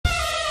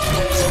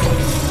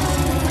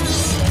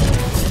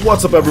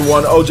What's up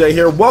everyone, OJ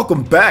here.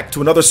 Welcome back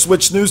to another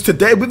Switch News.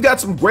 Today we've got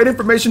some great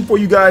information for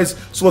you guys,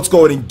 so let's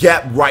go ahead and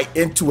get right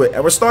into it.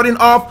 And we're starting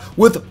off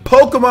with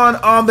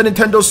Pokemon on the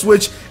Nintendo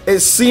Switch.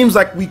 It seems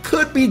like we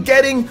could be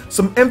getting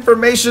some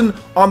information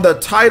on the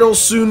title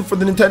soon for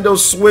the Nintendo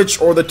Switch,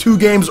 or the two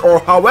games, or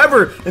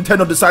however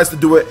Nintendo decides to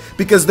do it,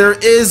 because there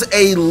is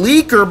a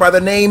leaker by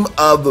the name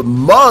of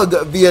Mug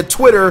via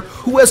Twitter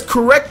who has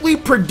correctly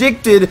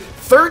predicted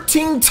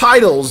 13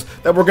 titles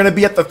that were going to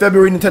be at the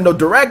February Nintendo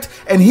Direct,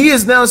 and he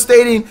is now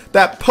stating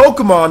that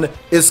Pokemon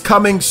is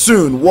coming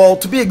soon. Well,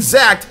 to be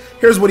exact,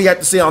 here's what he had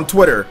to say on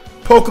Twitter.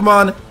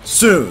 Pokemon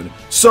soon.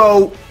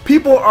 So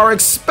people are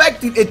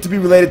expecting it to be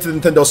related to the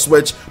Nintendo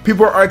Switch.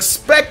 People are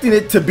expecting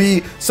it to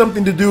be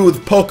something to do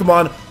with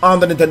Pokemon on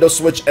the Nintendo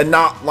Switch, and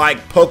not like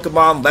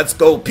Pokemon Let's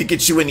Go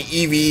Pikachu and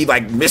Eevee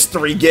like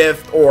mystery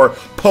gift, or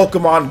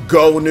Pokemon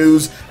Go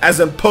news, as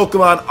in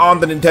Pokemon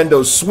on the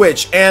Nintendo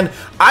Switch. And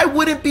I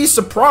wouldn't be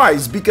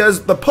surprised,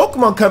 because the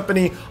Pokemon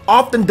company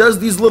often does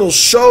these little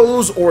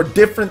shows or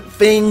different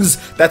things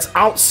that's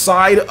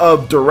outside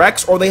of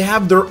directs, or they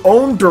have their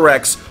own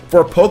directs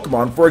for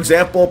Pokemon. For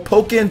example,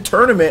 Pokken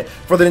Tournament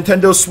for the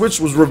Nintendo Switch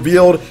was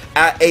revealed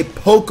at a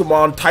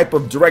Pokemon type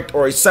of direct,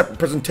 or a separate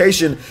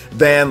presentation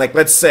than, like,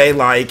 let's say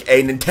like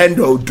a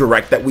Nintendo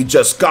Direct that we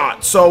just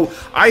got. So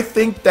I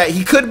think that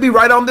he could be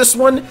right on this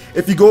one.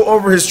 If you go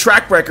over his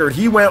track record,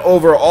 he went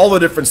over all the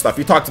different stuff.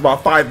 He talked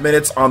about 5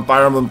 minutes on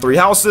Fire Emblem Three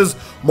Houses,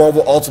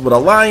 Marvel Ultimate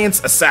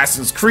Alliance,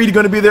 Assassin's Creed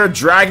going to be there,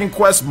 Dragon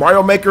Quest,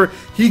 Mario Maker.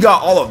 He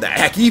got all of that.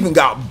 Heck, he even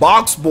got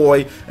Box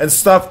Boy and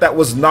stuff that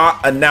was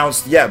not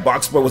announced yet.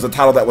 Box Boy was a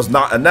title that was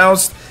not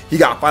announced. He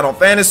got Final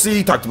Fantasy,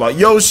 he talked about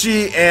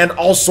Yoshi, and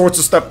all sorts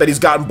of stuff that he's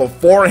gotten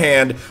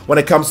beforehand when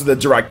it comes to the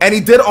Direct. And he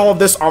did all of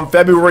this on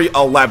February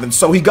 11th,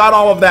 so he got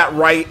all of that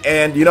right.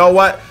 And you know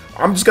what?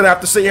 I'm just gonna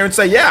have to sit here and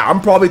say, yeah, I'm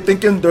probably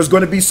thinking there's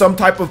going to be some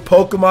type of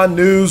Pokemon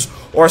news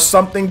or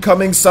something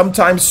coming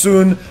sometime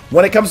soon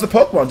when it comes to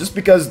Pokemon, just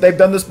because they've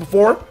done this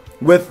before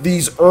with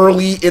these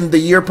early in the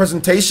year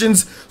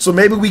presentations. So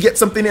maybe we get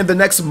something in the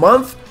next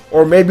month,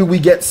 or maybe we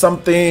get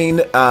something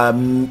in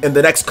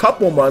the next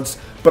couple months.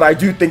 But I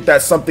do think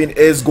that something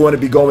is going to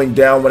be going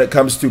down when it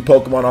comes to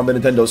Pokemon on the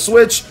Nintendo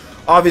Switch.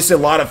 Obviously, a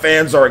lot of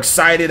fans are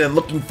excited and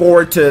looking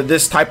forward to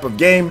this type of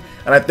game,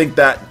 and I think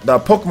that the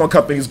Pokemon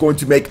company is going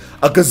to make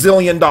a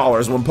gazillion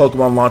dollars when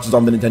Pokemon launches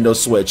on the Nintendo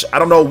Switch. I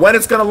don't know when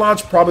it's going to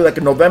launch, probably like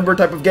a November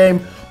type of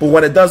game, but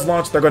when it does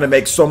launch, they're going to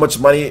make so much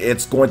money,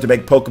 it's going to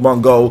make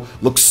Pokemon Go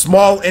look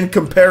small in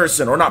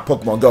comparison, or not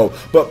Pokemon Go,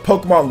 but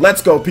Pokemon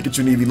Let's Go Pikachu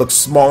and Eevee look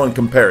small in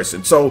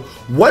comparison. So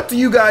what do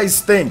you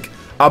guys think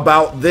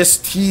about this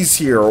tease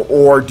here,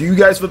 or do you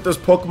guys think there's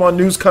Pokemon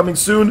news coming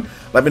soon?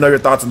 Let me know your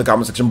thoughts in the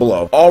comment section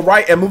below. All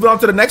right, and moving on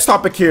to the next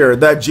topic here.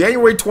 The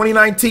January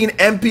 2019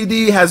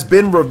 NPD has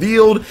been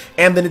revealed,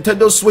 and the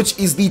Nintendo Switch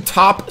is the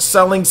top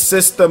selling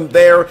system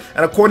there.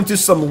 And according to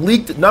some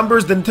leaked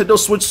numbers, the Nintendo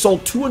Switch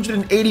sold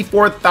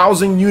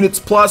 284,000 units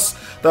plus.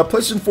 The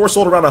PlayStation 4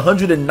 sold around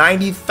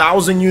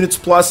 190,000 units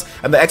plus,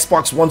 and the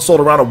Xbox One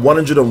sold around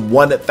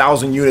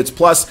 101,000 units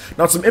plus.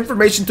 Now, some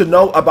information to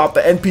know about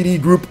the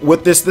NPD group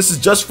with this. This is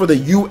just for the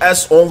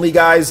US only,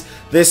 guys.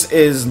 This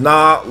is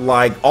not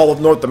like all of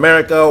North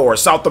America or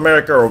South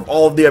America or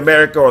all of the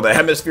America or the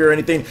hemisphere or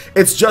anything.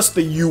 It's just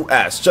the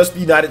US, just the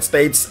United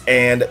States,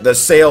 and the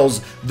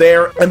sales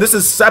there. And this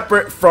is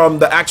separate from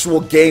the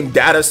actual game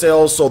data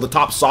sales, so the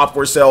top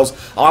software sales.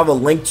 I'll have a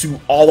link to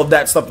all of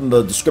that stuff in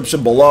the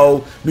description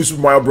below. New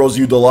Super Mario Bros.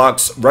 U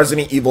Deluxe,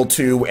 Resident Evil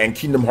 2, and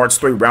Kingdom Hearts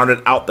 3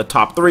 rounded out the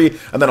top 3.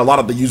 And then a lot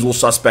of the usual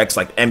suspects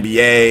like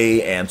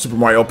NBA and Super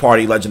Mario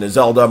Party, Legend of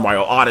Zelda,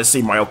 Mario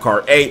Odyssey, Mario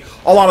Kart 8.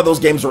 A lot of those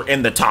games were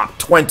in the top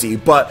 20,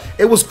 but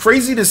it was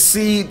crazy to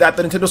see that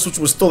the Nintendo Switch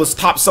was still this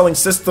top selling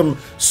system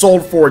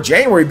sold for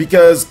January,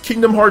 because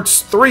Kingdom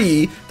Hearts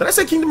 3, did I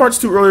say Kingdom Hearts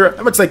 2 earlier?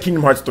 I meant to say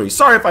Kingdom Hearts 3.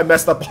 Sorry if I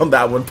messed up on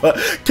that one, but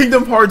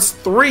Kingdom Hearts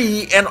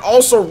 3 and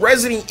also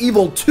Resident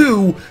Evil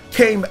 2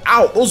 came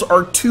out. Those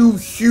are two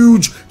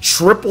huge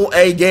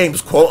AAA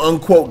games, quote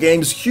unquote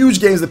games, huge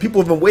games that people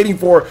have been waiting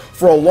for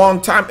a long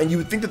time, and you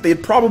would think that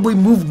they'd probably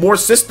move more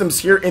systems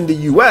here in the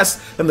US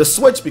than the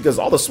Switch, because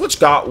all the Switch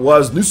got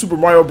was New Super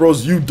Mario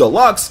Bros. U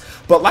Deluxe.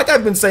 But like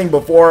I've been saying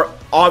before,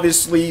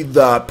 obviously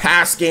the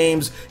past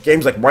games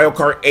like Mario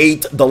Kart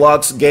 8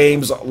 Deluxe,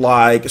 games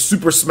like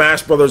Super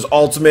Smash Bros.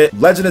 Ultimate,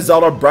 Legend of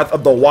Zelda Breath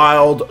of the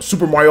Wild,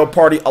 Super Mario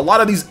Party, a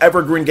lot of these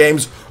evergreen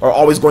games are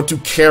always going to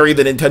carry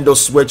the Nintendo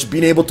Switch.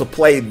 Being able to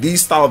play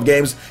these style of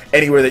games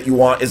anywhere that you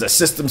want is a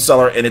system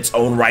seller in its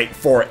own right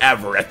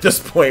forever at this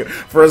point,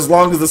 for as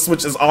long as the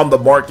Switch is on the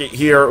market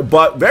here.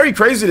 But very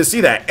crazy to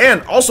see that.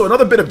 And also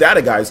another bit of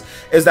data, guys,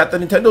 is that the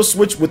Nintendo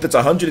Switch with its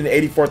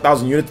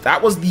 184,000 units,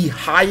 that was the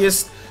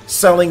highest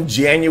selling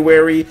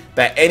January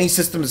that any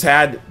system has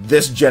had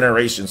this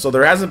generation. So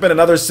there hasn't been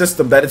another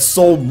system that has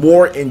sold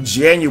more in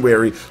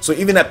January. So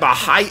even at the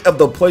height of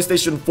the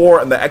PlayStation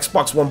 4 and the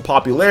Xbox One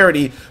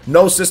popularity,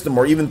 no system,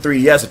 or even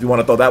 3DS if you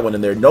want to throw that one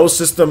in there, no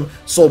system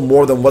sold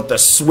more than what the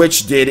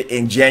Switch did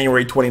in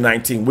January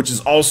 2019, which is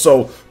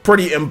also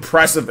pretty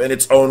impressive in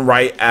its own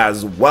right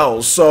as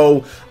well.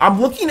 So I'm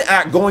looking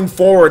at going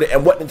forward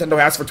and what Nintendo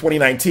has for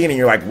 2019, and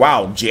you're like,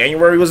 wow,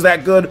 January was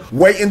that good?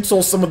 Wait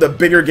until some of the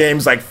bigger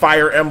games like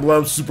Fire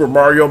Emblem, Super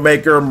Mario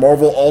Maker,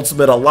 Marvel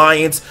Ultimate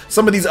Alliance,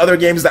 some of these other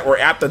games that were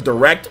at the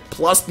Direct,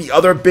 plus the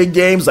other big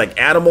games like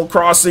Animal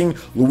Crossing,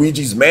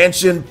 Luigi's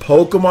Mansion,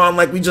 Pokemon,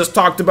 like we just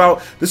talked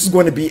about. This is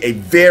going to be a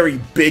very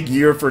big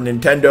year for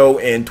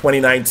Nintendo in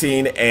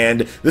 2019,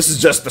 and this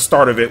is just the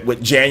start of it.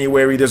 With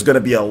January, there's going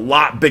to be a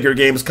lot bigger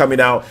games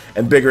coming out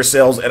and bigger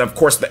sales, and of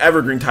course the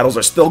evergreen titles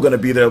are still going to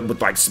be there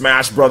with like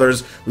Smash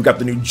Brothers. We've got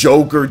the new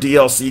Joker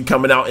DLC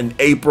coming out in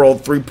April,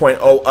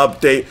 3.0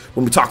 update,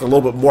 when we talk a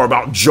little bit more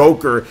about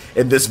Joker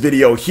in this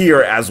video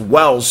here as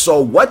well. So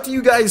what do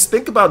you guys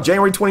think about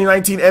January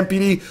 2019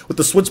 NPD, with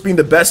the Switch being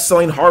the best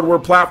selling hardware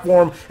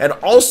platform and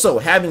also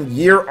having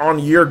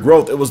year-on-year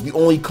growth? It was the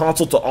only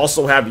console to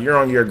also have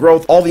year-on-year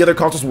growth. All the other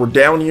consoles were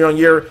down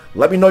year-on-year.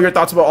 Let me know your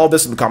thoughts about all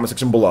this in the comment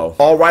section below.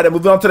 All right, and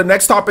moving on to the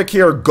next topic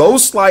here.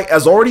 Ghostlight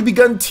has already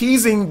begun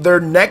teasing their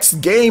next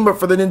game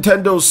for the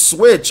Nintendo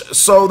Switch.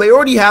 So they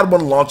already had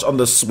one launch on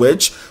the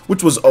Switch,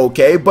 which was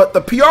okay, but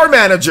the PR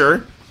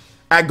manager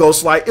at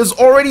Ghostlight is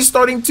already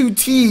starting to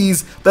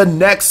tease the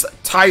next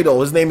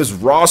title. His name is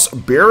Ross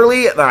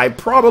Barely, and I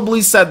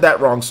probably said that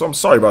wrong, so I'm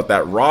sorry about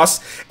that, Ross.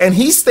 And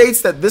he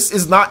states that this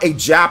is not a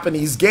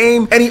Japanese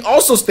game, and he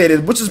also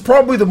stated, which is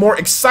probably the more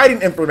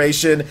exciting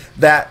information,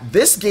 that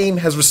this game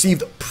has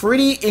received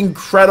pretty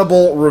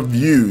incredible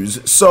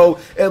reviews. So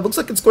it looks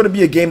like it's going to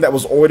be a game that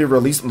was already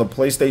released on the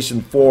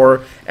PlayStation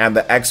 4 and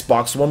the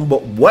Xbox One,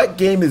 but what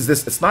game is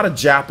this? It's not a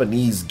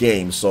Japanese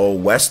game, so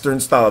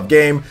Western style of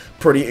game,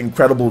 pretty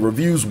incredible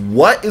reviews.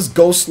 What is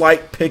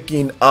Ghostlight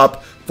picking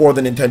up for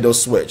the Nintendo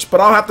Switch? But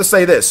I'll have to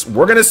say this,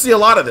 we're gonna see a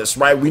lot of this,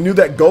 right? We knew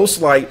that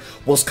Ghostlight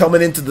was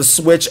coming into the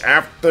Switch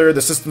after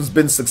the system's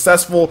been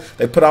successful.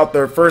 They put out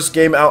their first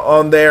game out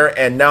on there,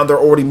 and now they're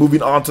already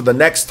moving on to the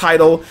next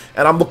title,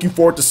 and I'm looking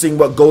forward to seeing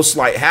what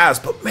Ghostlight has.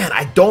 But man,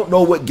 I don't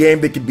know what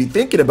game they could be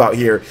thinking about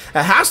here.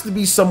 It has to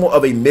be somewhat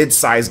of a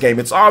mid-sized game.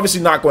 It's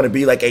obviously not going to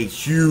be like a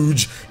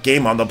huge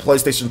game on the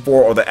PlayStation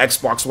 4 or the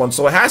Xbox One,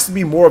 so it has to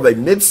be more of a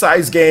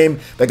mid-sized game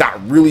that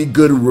got really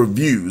good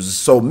reviews.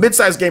 So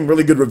mid-sized game,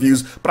 really good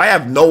reviews, but I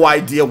have no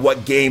idea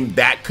what game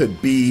that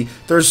could be.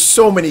 There's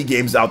so many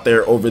games out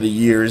there over the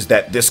years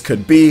that this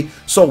could be.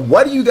 So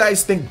what do you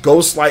guys think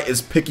Ghostlight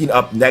is picking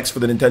up next for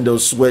the Nintendo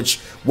Switch?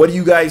 What do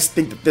you guys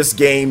think that this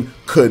game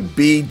could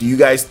be? Do you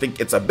guys think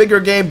it's a bigger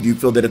game? Do you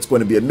feel that it's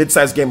going to be a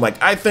mid-sized game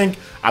like I think?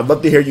 I'd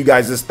love to hear you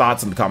guys'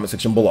 thoughts in the comment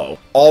section below.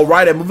 All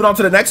right, and moving on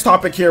to the next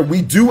topic here,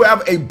 we do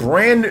have a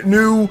brand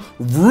new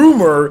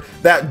rumor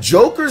that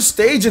Joker's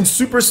stage in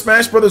Super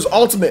Smash Bros.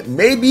 Ultimate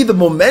may be the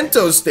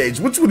Mementos stage,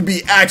 which would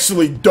be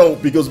actually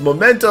dope because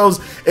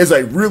Mementos is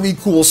a really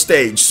cool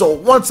stage. So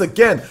once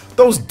again,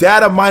 those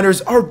data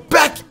miners are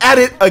back at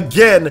it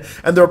again,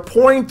 and they're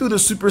pouring through the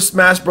Super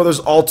Smash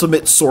Bros.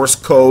 Ultimate source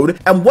code.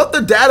 And what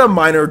the data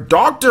miner,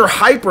 Dr.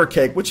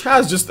 Hypercake, which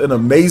has just an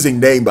amazing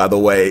name by the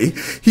way,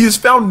 he has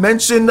found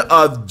mention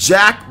of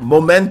Jack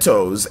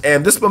Mementos,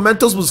 and this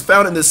Mementos was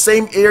found in the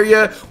same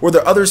area where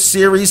the other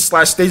series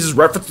 / stages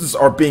references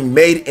are being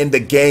made in the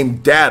game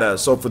data.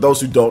 So for those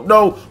who don't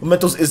know,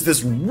 Mementos is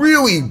this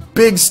really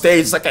big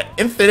stage. It's like an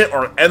infinite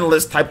or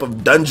endless type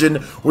of dungeon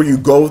where you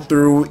go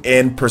through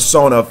in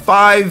Persona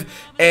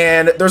 5,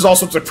 and there's all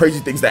sorts of crazy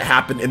things that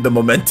happen in the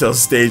Mementos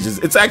stages.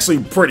 It's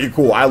actually pretty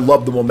cool. I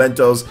love the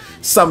Mementos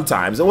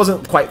sometimes. It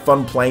wasn't quite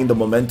fun playing the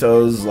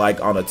Mementos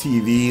like on a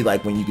TV,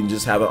 like when you can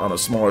just have it on a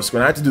smaller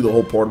screen. I had to do the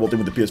whole portable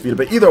thing with the PS Vita,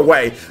 but either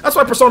way, that's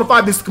why Persona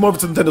 5 needs to come over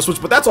to Nintendo Switch,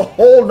 but that's a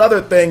whole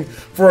nother thing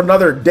for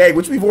another day,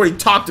 which we've already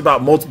talked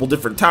about multiple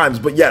different times.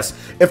 But yes,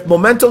 if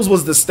Mementos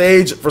was the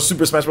stage for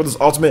Super Smash Bros.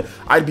 Ultimate,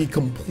 I'd be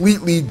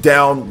completely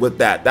down with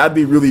that. That'd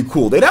be really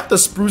cool. They'd have to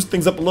spruce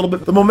things up a little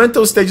bit. The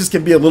Mementos stages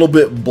can be a little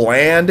bit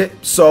bland,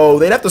 so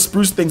they'd have to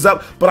spruce things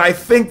up, but I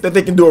think that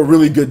they can do a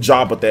really good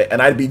job with it,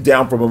 and I'd be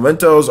down for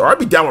Mementos, or I'd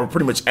be down with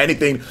pretty much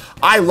anything.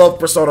 I love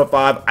Persona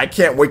 5. I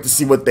can't wait to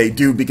see what they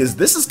do, because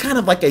this is kind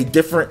of like a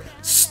different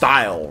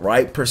style,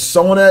 right?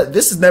 Persona,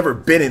 this has never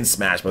been in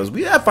Smash Bros.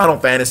 We have Final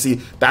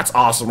Fantasy, that's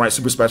awesome, right?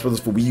 Super Smash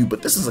Bros. For Wii U,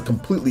 but this is a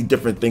completely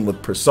different thing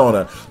with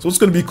Persona, so it's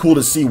going to be cool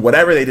to see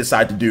whatever they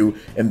decide to do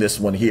in this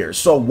one here.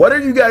 So what are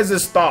you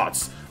guys'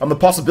 thoughts on the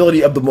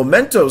possibility of the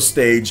Mementos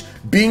stage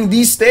being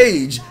the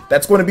stage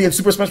that's going to be in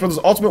Super Smash Bros.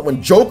 Ultimate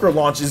when Joker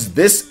launches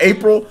this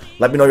April?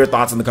 Let me know your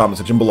thoughts in the comment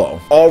section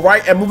below. All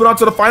right, and moving on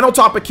to the final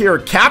topic here,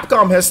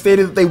 Capcom has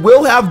stated that they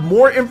will have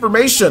more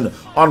information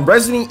on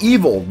Resident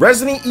Evil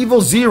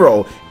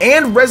 0,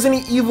 and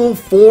Resident Evil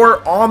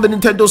 4 on the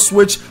Nintendo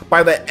Switch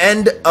by the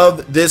end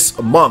of this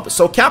month.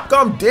 So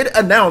Capcom did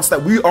announce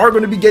that we are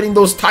going to be getting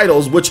those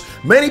titles, which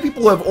many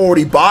people have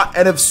already bought,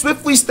 and have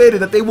swiftly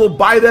stated that they will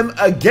buy them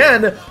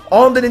again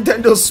on the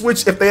Nintendo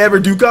Switch if they ever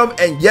do come.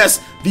 And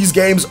yes, these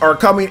games are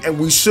coming, and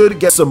we should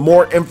get some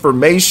more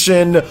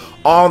information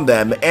on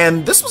them.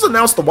 And this was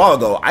announced a while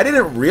ago. I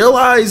didn't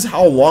realize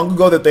how long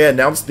ago that they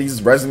announced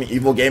these Resident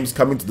Evil games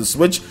coming to the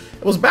Switch.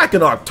 It was back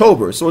in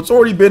October, so it's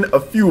already been a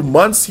few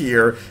months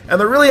here, and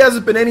there really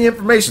hasn't been any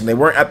information. They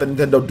weren't at the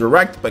Nintendo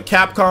Direct, but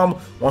Capcom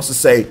wants to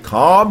say,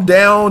 calm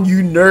down,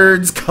 you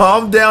nerds,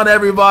 calm down,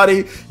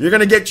 everybody. You're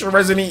gonna get your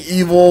Resident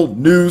Evil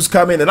news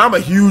coming, and I'm a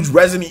huge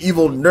Resident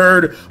Evil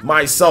nerd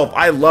myself.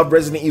 I love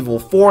Resident Evil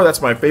 4.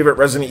 That's my favorite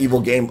Resident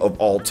Evil game of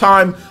all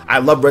time. I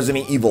love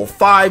Resident Evil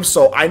 5,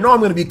 so I know I'm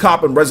gonna be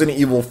copping Resident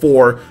Evil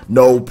 4,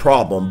 no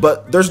problem.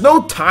 But there's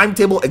no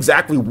timetable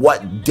exactly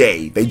what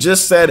day. They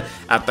just said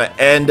at the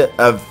end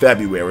of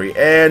February,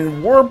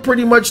 and we're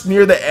pretty much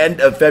near the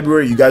end of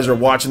February. You guys are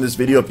watching this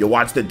video if you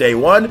watched it day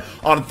one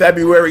on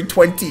February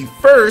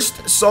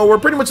 21st, so we're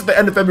pretty much at the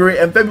end of February,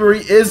 and February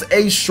is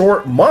a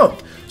short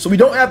month. So we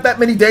don't have that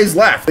many days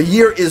left. The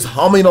year is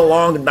humming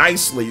along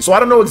nicely. So I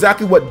don't know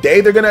exactly what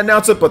day they're going to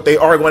announce it, but they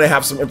are going to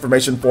have some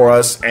information for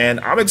us. And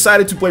I'm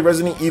excited to play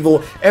Resident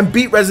Evil and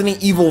beat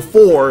Resident Evil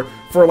 4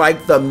 for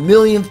like the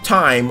millionth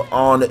time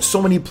on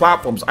so many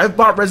platforms. I've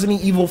bought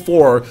Resident Evil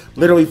 4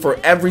 literally for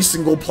every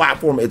single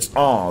platform it's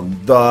on.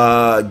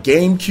 The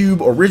GameCube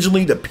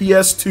originally, the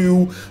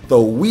PS2, the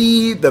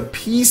Wii, the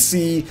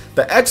PC,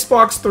 the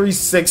Xbox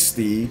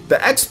 360, the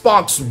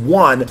Xbox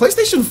One,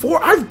 PlayStation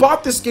 4. I've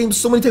bought this game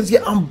so many times,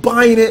 yet I'm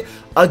buying it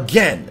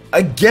again.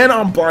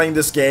 I'm buying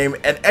this game,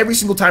 and every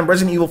single time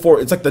Resident Evil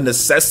 4, it's like the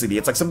necessity.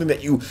 It's like something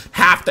that you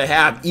have to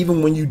have.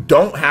 Even when you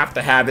don't have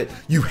to have it,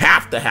 you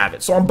have to have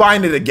it. So I'm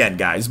buying it again,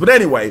 guys. But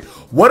anyway,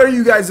 what are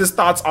you guys'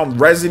 thoughts on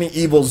Resident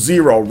Evil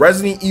 0,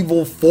 Resident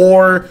Evil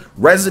 4,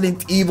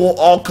 Resident Evil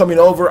all coming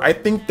over? I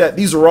think that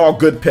these are all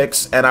good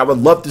picks, and I would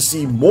love to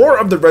see more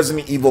of the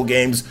Resident Evil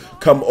games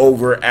come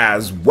over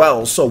as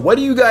well. So what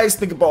do you guys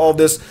think about all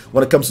this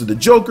when it comes to the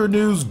Joker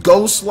news,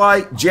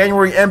 Ghostlight,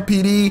 January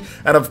NPD,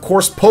 and of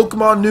course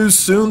Pokemon news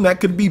soon? That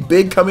could be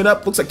big coming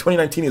up. Looks like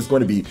 2019 is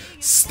going to be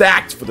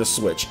stacked for the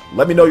Switch.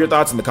 Let me know your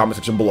thoughts in the comment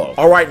section below.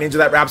 All right, Ninja,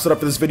 that wraps it up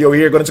for this video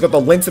here. Go ahead and check out the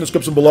links in the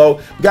description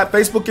below. We got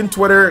Facebook and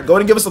Twitter. Go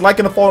ahead and give us a like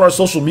and a follow on our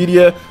social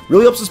media.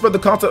 Really helps us spread the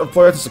content of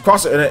PlayerEssence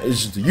across the internet.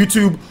 It's just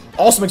YouTube.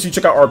 Also, make sure you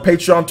check out our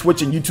Patreon,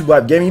 Twitch, and YouTube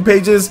live gaming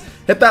pages.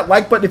 Hit that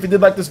like button if you did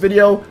like this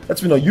video.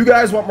 Lets me know you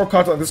guys want more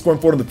content like this going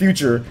forward in the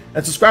future.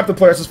 And subscribe to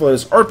PlayerEssence for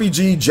this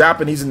RPG,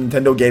 Japanese, and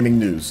Nintendo gaming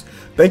news.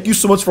 Thank you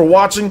so much for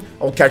watching.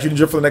 I'll catch you,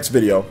 Ninja, for the next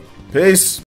video. Peace.